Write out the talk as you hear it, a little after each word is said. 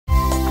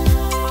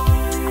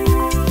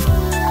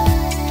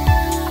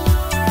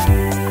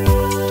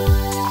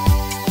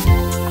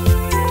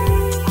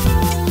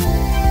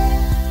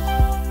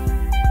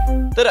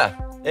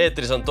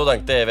Eetris on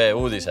Tudeng.tv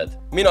uudised.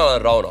 Mina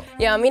olen Rauno.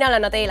 Ja mina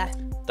olen Adele.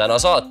 Täna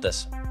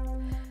saates.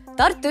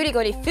 Tartu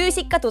Ülikooli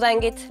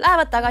füüsikatudengid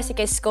lähevad tagasi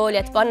keskkooli,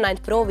 et panna end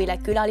proovile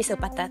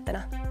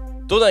külalisõpetajatena.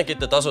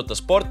 Tudengite tasuta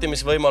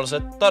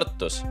sportimisvõimalused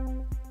Tartus.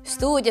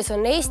 Stuudios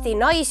on Eesti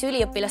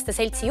naisüliõpilaste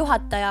seltsi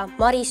juhataja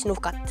Maris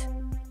Nuhkat.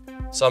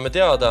 Saame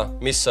teada,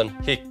 mis on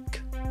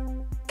HIK.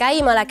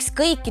 Käima läks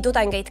kõiki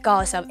tudengeid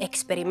kaasav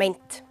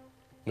Eksperiment.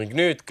 Ning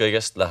nüüd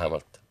kõigest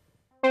lähemalt.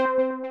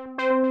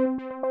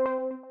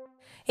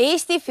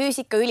 Eesti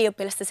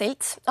Füüsikaüliõpilaste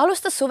selts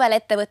alustas suvel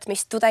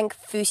ettevõtmist Tudeng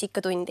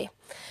Füüsikatundi,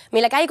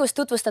 mille käigus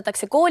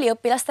tutvustatakse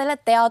kooliõpilastele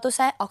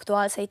teaduse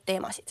aktuaalseid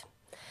teemasid.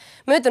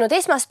 Möödunud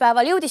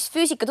esmaspäeval jõudis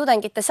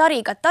Füüsikatudengite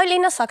sari ka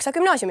Tallinna Saksa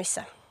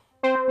gümnaasiumisse.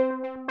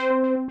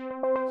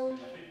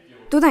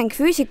 Tudeng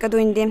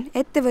Füüsikatundi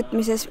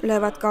ettevõtmises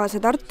löövad kaasa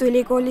Tartu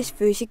Ülikoolis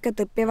füüsikat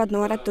õppivad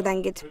noored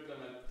tudengid.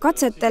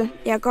 Katsetel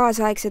ja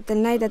kaasaegsetel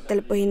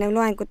näidetel põhinev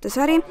loengute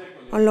sari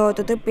on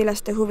loodud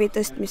õpilaste huvi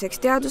tõstmiseks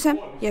teaduse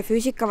ja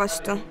füüsika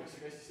vastu.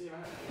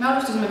 Me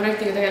alustasime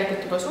projektiga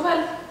tegelikult juba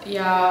suvel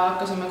ja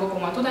hakkasime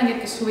koguma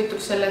tudengid, kes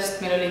huvituks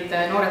sellest. Meil olid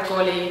noored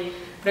kooli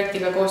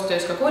projektiga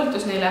koostöös ka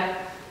koolitus neile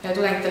ja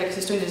tudengitele,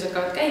 kes tundides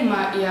hakkavad käima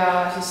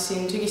ja siis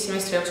siin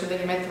sügissemestri jooksul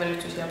tegime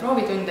ettevalmistusi ja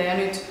proovitunde ja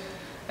nüüd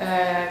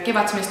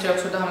kevadsemestri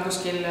jooksul tahame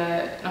kuskil,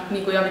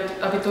 nii kui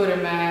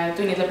abituuriumi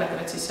tunnid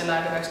lõpetavad, siis selle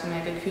aega peaks ka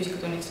meie kõik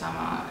füüsikatunnid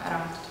saama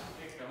ära muutud.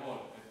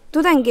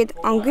 Tudengid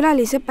on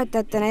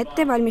külalisõpetajatena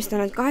ette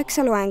valmistanud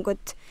 8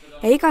 loengut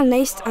ja igal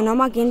neist on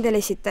oma kindel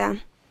esitaja.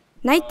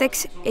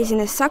 Näiteks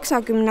esines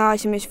Saksa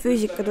gümnaasiumis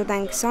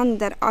füüsikatudeng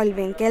Sander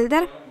Alvin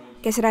Kelder,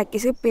 kes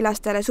rääkis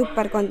õpilastele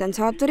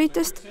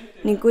superkondensaatoritest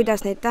ning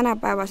kuidas neid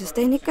tänapäevases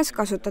tehnikas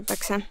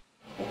kasutatakse.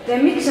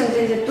 Miks on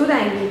sellised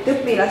tudengid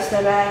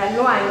õpilastele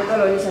loengud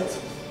olulised?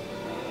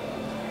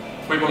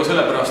 Võib-olla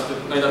sellepärast,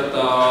 et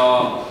näidata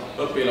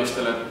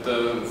õpilastele, et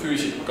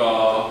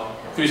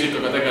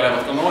füüsikaga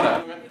tegelevad ka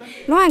noored.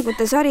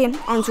 Loengute sari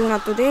on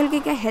suunatud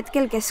eelkõige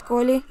hetkel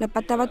keskkooli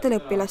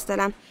lõpetavatele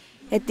õpilastele,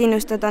 et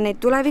innustada neid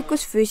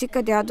tulevikus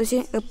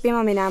füüsikateadusi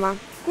õppima minema.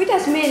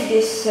 Kuidas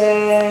meeldis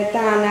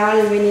tänane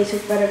Alvini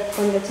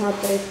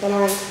superkondensaatorite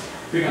loeng?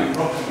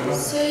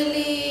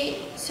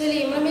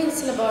 Mulle meeldis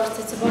selle poolest,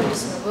 et see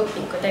polnud nagu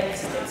õpiku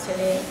tekst,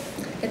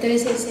 et oli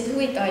selliseid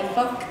huvitavaid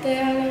fakte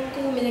ja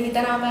midagi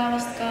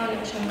tänapäevast ka,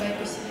 mis on ka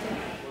episid.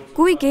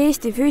 Kuigi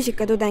Eesti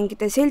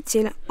Füüsikatudengite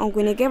seltsil on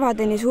kuni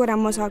kevadeni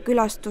suurem osa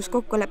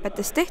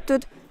külastuskokkulepetest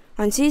tehtud,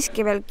 on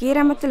siiski veel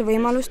kiirematel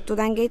võimalust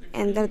tudengeid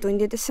endale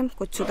tundidesse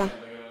kutsuda.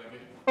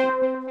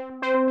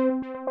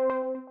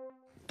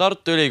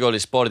 Tartu Ülikooli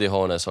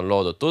spordihoones on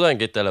loodud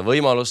tudengitele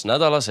võimalus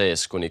nädala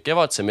sees kuni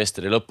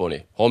kevadsemestri lõpuni,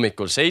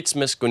 hommikul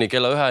 7 kuni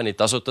kella 1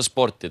 tasuta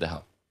sporti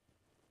teha.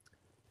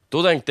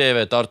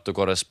 Tudeng.tv Tartu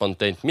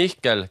korrespondent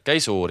Mihkel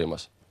käis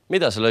uurimas,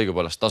 mida selle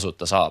õigupoolest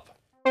tasuta saab.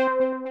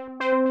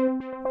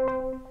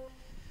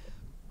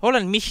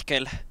 Olen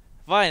Mihkel,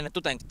 vaene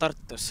tudeng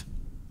Tartus.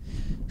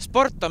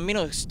 Sport on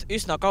minust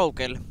üsna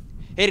kaugel,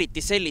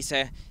 eriti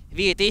sellise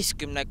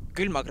 15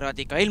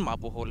 külmakraadiga ilma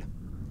puhul.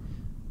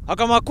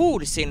 Aga ma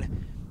kuulsin,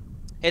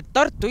 et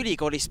Tartu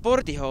Ülikooli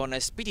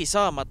spordihoones pidi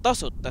saama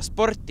tasuta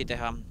sporti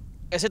teha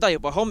ja seda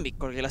juba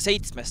hommikul kella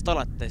 7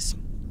 alates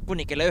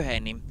kuni kella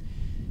 1.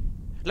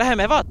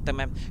 Läheme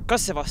vaatame,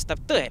 kas see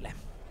vastab tõele.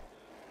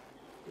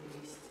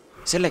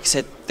 Selleks,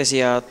 et te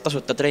siia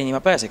tasuta treenima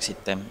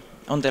pääseksite,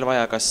 on teil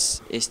vaja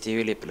kas Eesti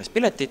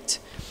üliõpilaspiletit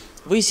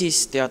või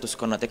siis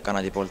teaduskonna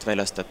dekanaadi poolt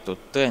väljastatud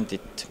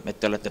tõendit, et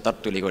te olete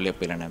Tartu Ülikooli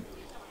õpilane.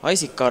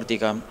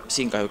 IC-kaardiga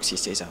siin kahjuks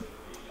sisse ei saa.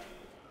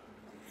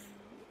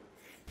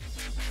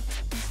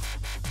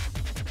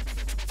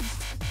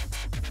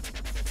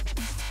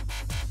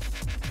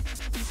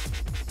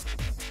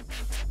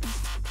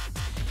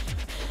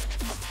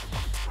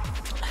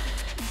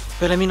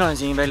 Peale mina on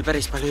siin veel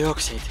päris palju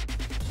jooksjaid.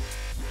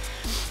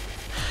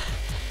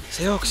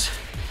 See jooks,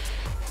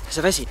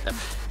 see väsitab.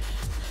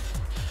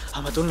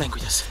 Aga ma tunnen,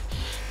 kuidas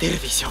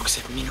tervis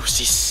jookseb minu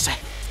sisse.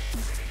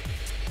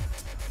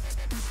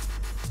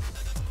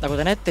 Nagu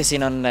te näete,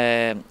 siin on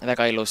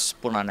väga ilus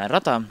punane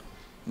rada,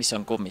 mis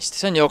on kummist.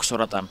 See on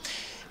jooksurada.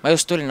 Ma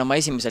just tulin oma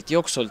esimeselt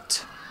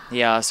jooksult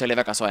ja see oli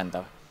väga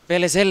soendav.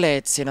 Peale selle,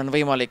 et siin on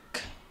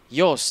võimalik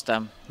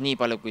joosta nii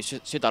palju, kui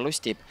süda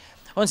lustib,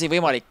 on siin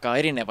võimalik ka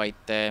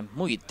erinevaid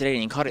muid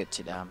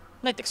treeningharjutusi teha.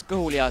 Näiteks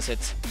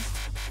kõhulihased,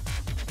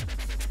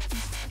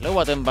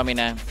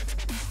 lõuatõmbamine,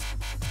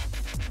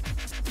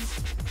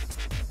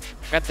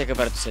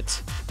 kätekõverdused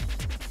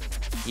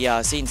ja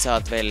siin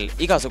saad veel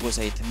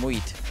igasuguseid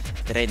muid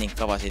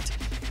treeningkavasid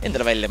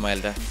endale välja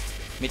mõelda,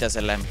 mida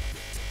selle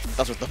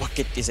tasuta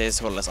paketi sees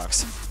olla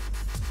saaks.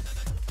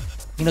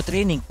 Minu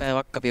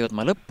treeningpäev hakkab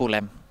jõudma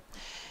lõpule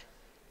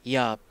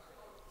ja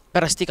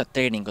pärast igat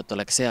treeningut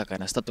oleks hea ka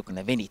ennast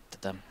natukene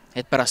venitada,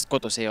 et pärast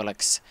kodus ei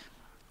oleks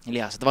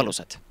lihased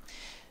valusad.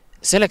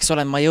 Selleks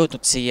olen ma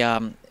jõudnud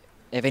siia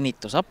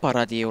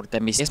venitusaparaadi juurde,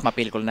 mis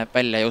esmapilgul näeb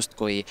välja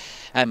justkui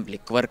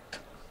ämbliku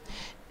võrk.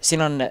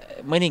 Siin on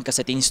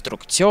mõningased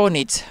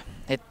instruktsioonid,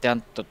 ette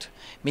antud,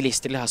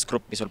 millist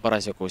lihasgruppi sul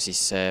parasjagu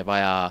siis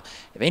vaja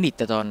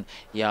venitada on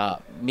ja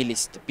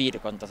millist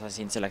piirkonda sa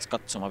siin selleks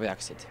katsuma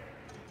peaksid?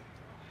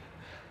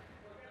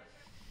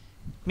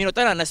 Minu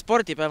tänane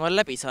spordipäev on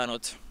läbi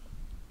saanud.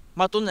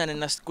 Ma tunnen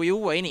ennast kui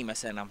uue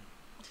inimesena.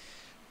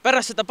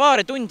 Pärast seda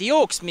paari tundi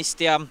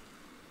jooksmist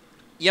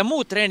ja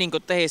muud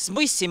treeningut tehes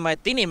mõistsin ma,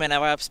 et inimene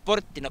vajab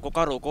sporti nagu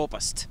karu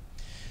koobast.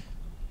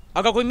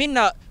 Aga kui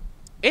minna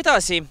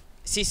edasi,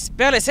 siis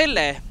peale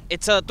selle,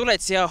 et sa tuled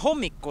siia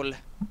hommikul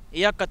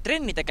ja hakkad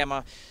trenni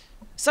tegema,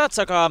 saad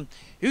sa ka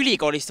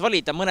ülikoolist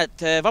valida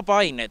mõned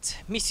vabaained,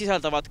 mis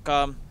sisaldavad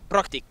ka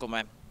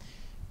praktikume.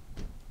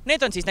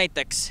 Need on siis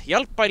näiteks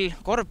jalgpall,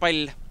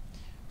 korvpall,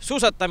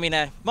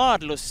 suusatamine,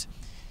 maadlus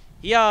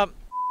ja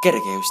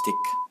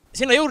kergejõustik.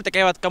 Sinna juurde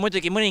käivad ka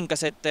muidugi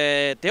mõningased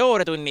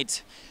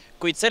teooriatunnid,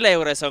 kuid selle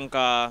juures on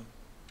ka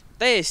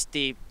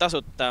täiesti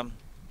tasuta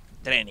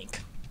treening.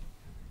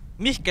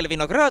 Mihkel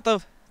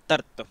Vinogradov,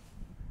 Tartu.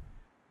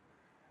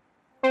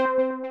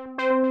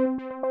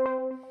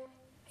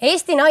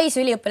 Eesti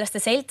naisüliõpilaste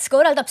selts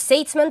korraldab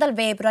 7.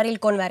 veebruaril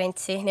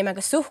konverentsi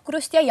nimega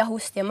Suhkrust ja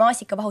jahust ja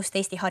maasikavahust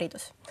Eesti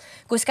haridus,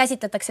 kus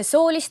käsitletakse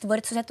soolist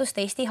võrdsusetust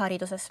Eesti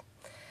hariduses.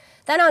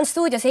 Täna on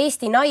stuudios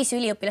Eesti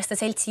naisüliõpilaste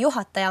seltsi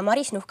juhataja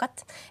Maris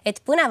Nuhkat,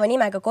 et põneva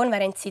nimega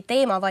konverentsi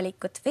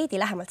teemavalikut veidi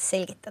lähemalt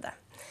selgitada.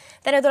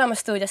 Tere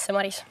tulemast stuudiosse,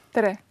 Maris.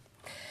 Tere.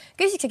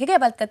 Küsiks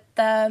kõigepealt,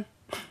 et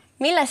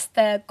millest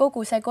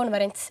kogu see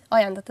konverents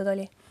ajendatud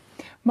oli?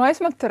 Ma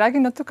esmalt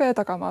räägin natuke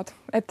tagamaad,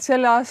 et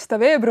selle aasta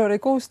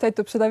veebruarikuus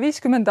täitub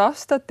 150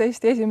 aastat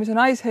Eesti esimese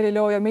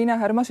naishelilooja Miina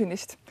Härma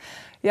sünnist.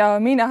 Ja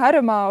Miina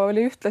Härma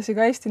oli ühtlasi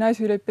ka Eesti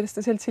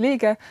naisüliõpilaste seltsi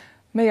liige,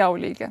 meie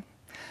auliige.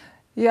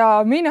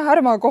 Ja Miina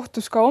Härma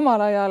kohtus ka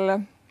omal ajal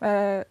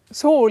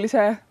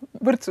soolise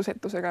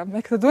võrdsusetusega.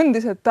 Ehk ta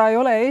tundis, et ta ei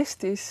ole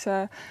Eestis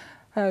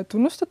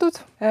tunnustatud,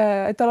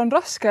 et tal on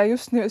raske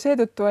just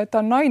seetõttu, et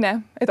ta on naine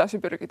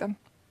edasi pürgida.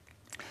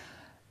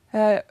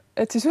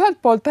 Et siis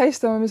ühelt poolt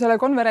tähistame selle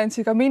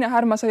konverentsiga Miina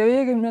Härma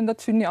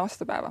 150. sünni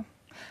aastapäeva.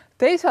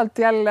 Teisalt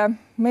jälle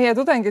meie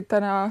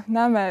tudengitena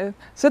näeme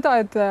seda,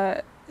 et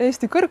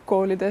Eesti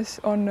kõrgkoolides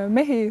on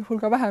mehi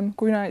hulga vähem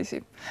kui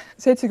naisi.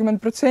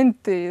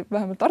 70%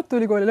 vähemalt Tartu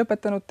Ülikooli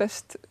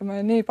lõpetanutest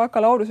nii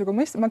bakalaureuse kui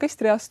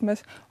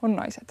magistriastmes on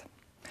naised.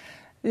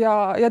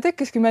 Ja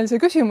tekkiski meil see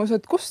küsimus,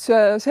 et kust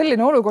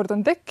selline olukord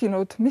on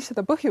tekkinud, mis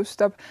seda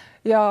põhjustab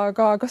ja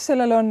ka kas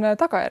sellel on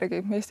tagajärgi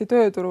Eesti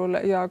tööturul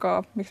ja ka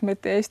miks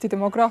mitte Eesti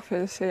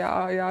demograafias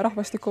ja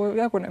rahvastiku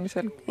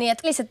jagunemisel. Nii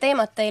et millised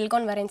teemad teil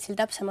konverentsil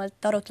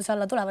täpsemalt arutluse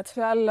alla tulevad?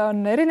 Seal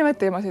on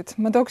erinevaid teemasid.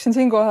 Ma tooksin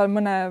siinkohal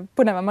mõne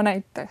põnevama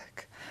näite.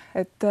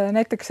 Et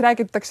näiteks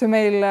räägitakse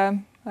meil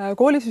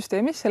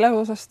koolisüsteemis selle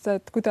osast,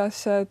 et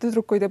kuidas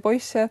tüdrukuid ja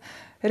poisse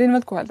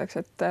erinevalt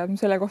koheldakse, et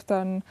selle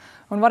kohta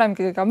on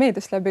varemgi ka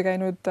meediast läbi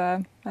käinud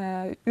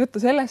juttu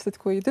sellest, et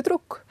kui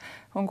tüdruk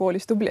on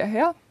koolis tubli ja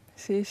hea,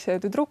 siis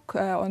tüdruk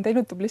on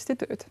teinud tublisti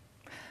tööd.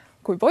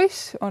 Kui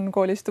poiss on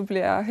koolis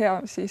tubli ja hea,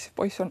 siis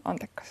poiss on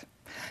andekas.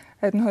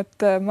 Et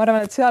ma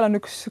arvan, et seal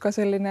on üks ka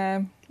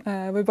selline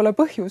võib-olla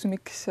põhjus,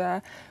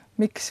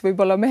 miks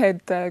võib-olla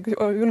mehed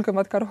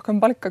julgemad ka rohkem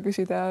palka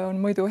küsida ja on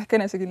muidu ehk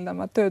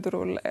enesekindlamad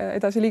tööturul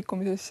edasi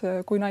liikumises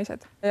kui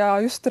naised. Ja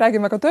just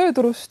räägime ka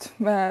tööturust.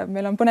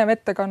 Meil on põnev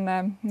ettekanne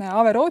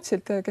Ave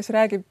Rootsilt, kes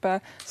räägib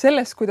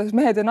sellest, kuidas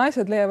mehed ja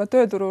naised leiavad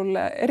tööturul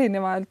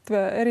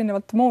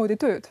erinevalt moodi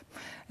tööd.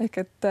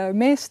 Ehk et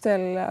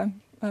meestel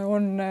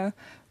on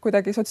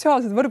kuidagi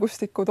sotsiaalsed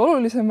võrgustikud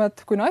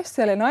olulisemad kui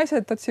naistel ja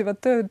naised otsivad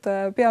tööd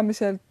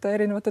peamiselt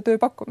erinevate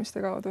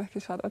tööpakkumiste kaudu,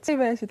 ehk saadavad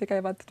CV-sid ja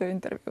käivad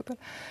tööintervjuudel.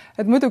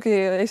 Et muidugi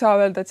ei saa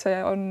öelda, et see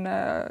on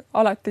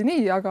alati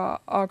nii,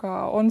 aga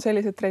on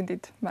sellised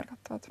trendid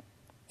märgatavad.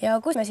 Ja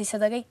kus me siis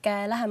seda kõike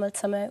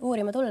lähemalt saame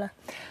uurima tulla?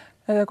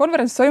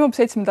 Konverents toimub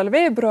 7.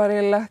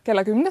 veebruaril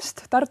kella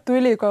 10 Tartu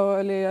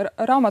Ülikooli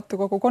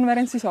raamatukogu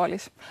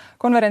konverentsisaalis.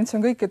 Konverents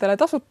on kõikidele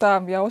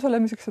tasuta ja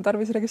osalemiseks on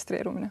tarvis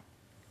registreerumine.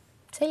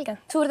 Selge.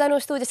 Suur tänu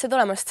stuudiosse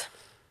tulemast.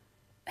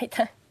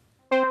 Aitäh.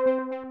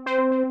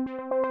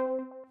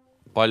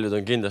 Paljud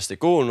on kindlasti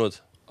kuulnud,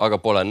 aga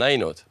pole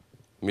näinud,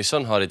 mis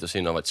on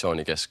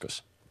haridusinnovatsioonikeskus.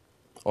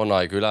 On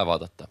aeg üle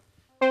vaadata.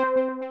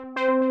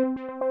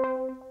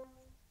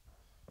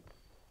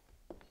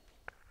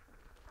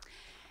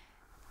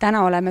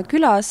 Täna oleme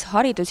külas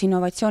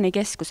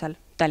haridusinnovatsioonikeskusel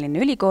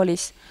Tallinna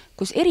Ülikoolis,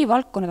 kus eri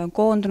valdkonnad on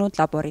koondunud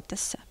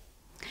laboritesse.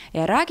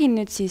 Ja räägin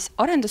nüüd siis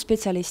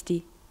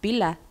arendusspetsialisti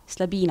Pille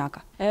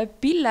Slabinaga.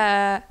 Pille,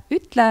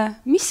 ütle,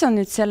 mis on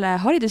nüüd selle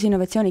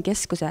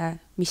haridusinnovatsioonikeskuse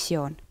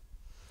missioon?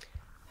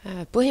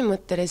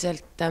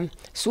 Põhimõtteliselt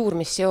suur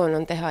missioon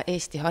on teha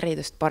Eesti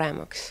haridust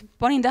paremaks.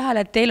 Panin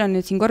tähele, et teil on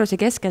nüüd siin korruse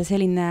keskel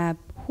selline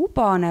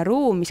hubane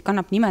ruum, mis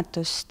kannab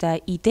nimetust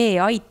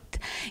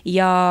ideeait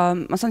ja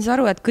ma saan siis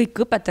aru, et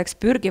kõik õpetajaks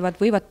pürgivad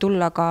võivad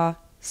tulla ka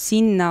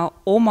sinna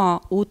oma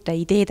uute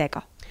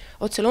ideedega.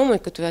 Otse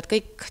loomulikult võivad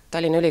kõik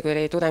Tallinna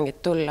Ülikooli tudengid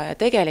tulla ja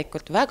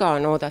tegelikult väga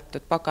on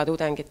oodatud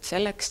bakatudengid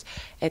selleks,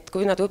 et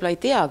kui nad võib-olla ei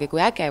teagi,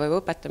 kui äge võib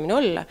õpetamine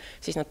olla,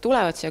 siis nad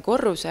tulevad siia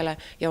korrusele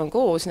ja on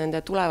koos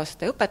nende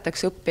tulevaste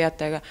õpetajaks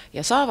õppijatega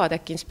ja saavad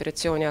äkki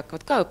inspiratsiooni ja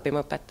hakkavad ka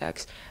õppima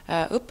õpetajaks.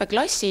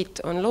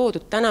 Õppeklassid on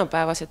loodud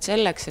tänapäevased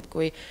selleks, et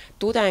kui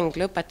tudeng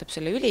lõpetab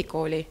selle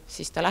ülikooli,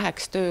 siis ta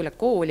läheks tööle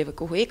kooli või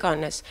kuhu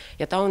iganes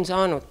ja ta on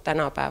saanud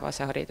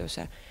tänapäevase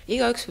hariduse.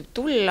 Igaüks võib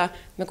tulla,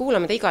 me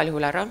kuulame ta igal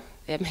juhul ära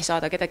ja me ei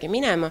saada kedagi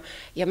minema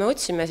ja me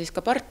otsime siis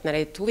ka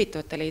partnereid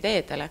huvitavatele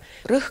ideedele.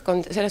 Rõhk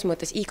on selles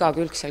mõttes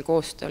igakülgsel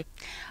koostööl.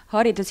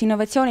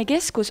 Haridusinnovatsiooni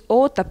keskus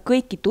ootab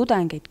kõiki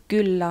tudengeid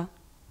külla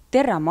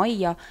Terra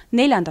Majja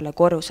 4.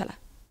 korrusele.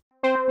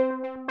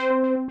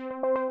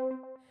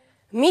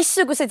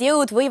 Missugused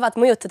jõud võivad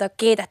mõjutada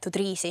keedetud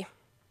riisi?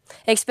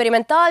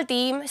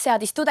 Eksperimentaaltiim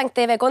seadis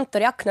Tudeng.tv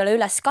kontori aknale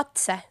üles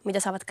katse,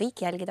 mida saavad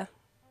kõik jälgida.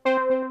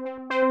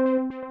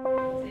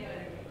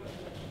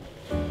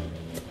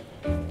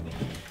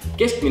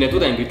 Keskmine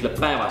tudeng ütleb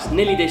päevas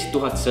 14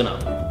 000 sõna.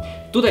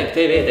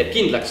 Tudeng.tv teeb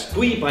kindlaks,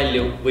 kui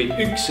palju võib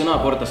üks sõna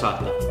korda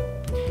saata.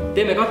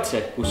 Teeme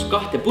katse, kus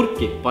 2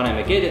 purki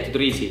paneme keedetud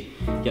riisi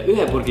ja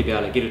 1 purgi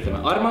peale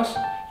kirjutame armas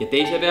ja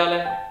teise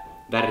peale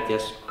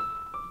värdjas.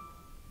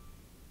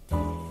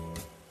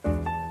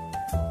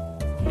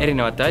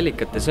 Erinevate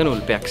allikate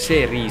sõnul peaks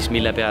see riis,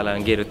 mille peale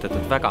on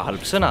kirjutatud väga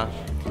halb sõna,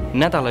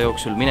 nädala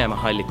jooksul minema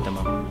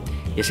hallitama.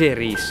 Ja see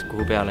riis,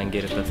 kuhu peale on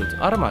kirjutatud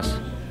armas,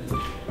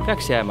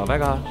 peaks jääma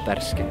väga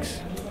värskeks.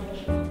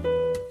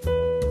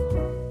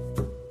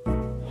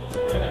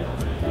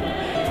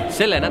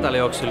 Selle nädala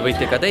jooksul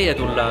võite ka teie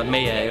tulla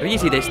meie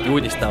riisitesti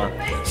uudistama.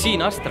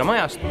 Siin Astra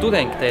majast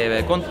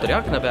Tudeng.tv kontori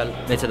akna peal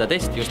me seda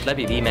testi just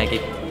läbi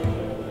viimegi.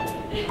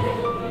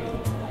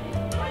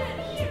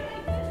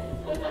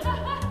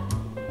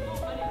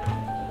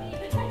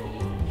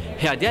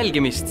 Head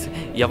jälgimist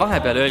ja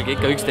vahepeal öelge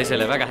ikka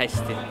üksteisele väga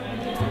hästi.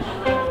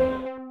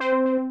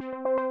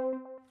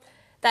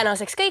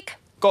 Tänaseks kõik.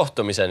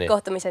 Kohtumiseni.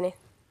 Kohtumiseni.